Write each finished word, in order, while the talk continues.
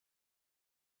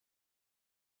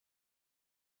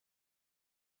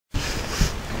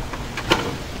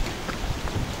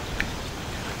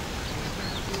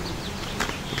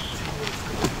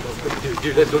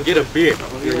Dude, let's go get a beer.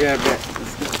 Yeah, I bet.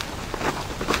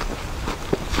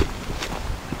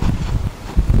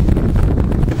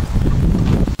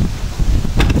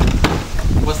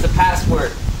 What's the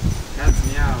password? That's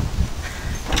meow.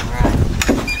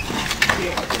 Alright.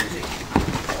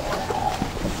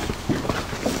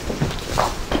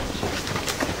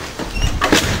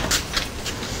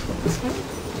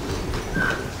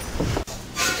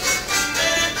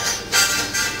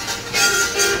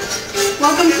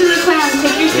 Welcome to the clown.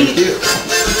 Take your seat.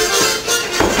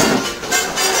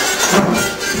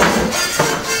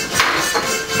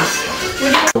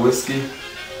 Thank you. Whiskey.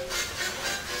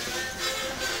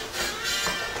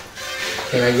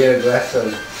 Can I get a glass of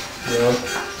milk?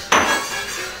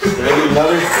 Can I get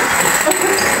another?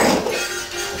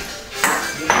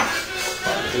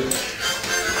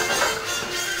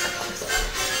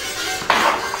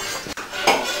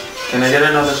 Can I get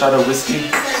another shot of whiskey?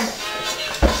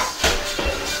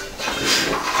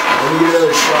 Let me get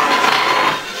another shot.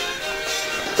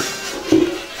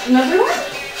 Another one?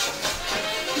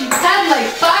 You've had like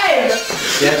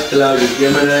 5. Yes, Claudia,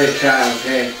 give me another shot,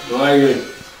 okay? Very good.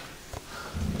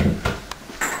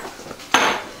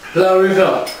 Hello,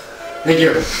 refill. Thank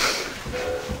you.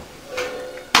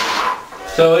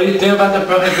 So what do you think about the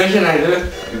prohibition I do?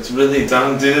 It's really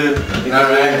dumb, dude. It's Alright.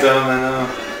 really dumb, I know.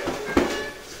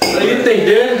 What do you think,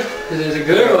 dude? Is it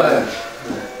good or what?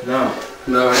 No.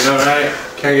 No, I know, right?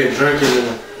 Can't get drunk in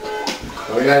there.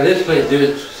 Oh, we got this place,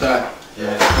 dude. So,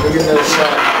 Yeah. let me get another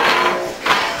shot.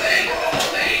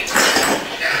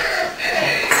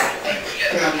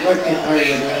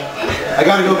 I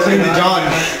gotta go clean the John.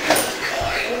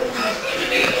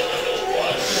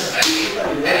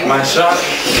 My shot?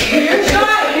 Your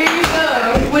shot. Here you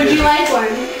go. Would you like one?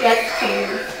 Yes,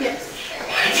 please. Yes.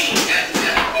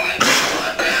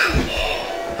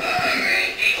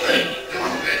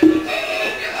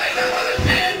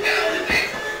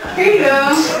 Here you go.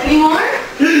 Any more?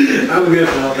 I'm good,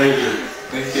 pal. Thank you.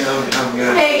 Thank you, I'm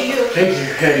good. Hey, you. Thank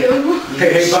you. Hey, You.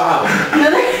 hey, Bob.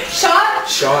 Another shot?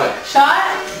 Shot. Shot?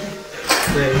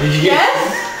 Did you get?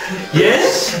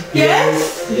 Yes?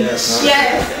 Yes? Yes? Yes.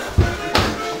 Yes.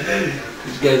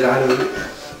 These guys out of it.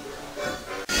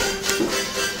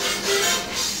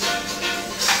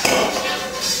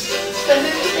 Does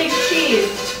it take cheese?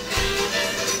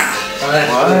 Oh,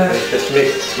 that's What? me. That's me.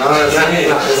 No,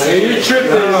 that's me. You're tripping.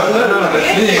 No,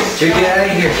 that's me. Take it out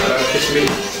of here. It's me.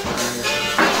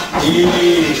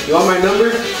 You want my number?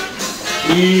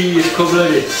 It's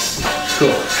cold-blooded. Cool.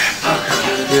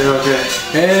 Yeah, okay.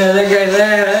 Hey, that guy's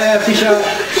there. Peace out.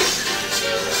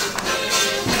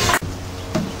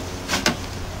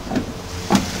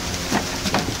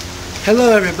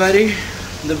 Hello everybody.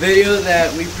 The video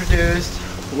that we produced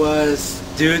was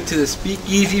due to the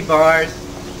Speakeasy Bars,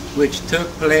 which took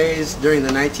place during the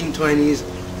 1920s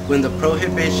when the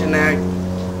Prohibition Act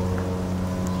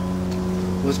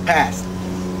was passed,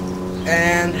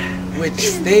 and which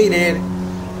stated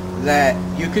that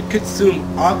you could consume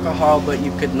alcohol but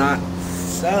you could not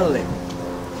sell it,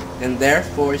 and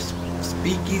therefore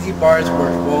speakeasy bars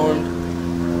were formed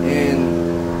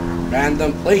in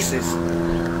random places.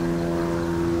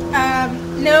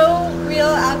 No real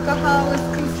alcohol was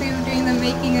consumed during the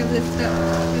making of this film.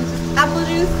 It was just apple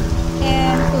juice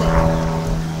and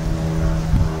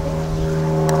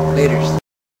Kool-Aid. Laters.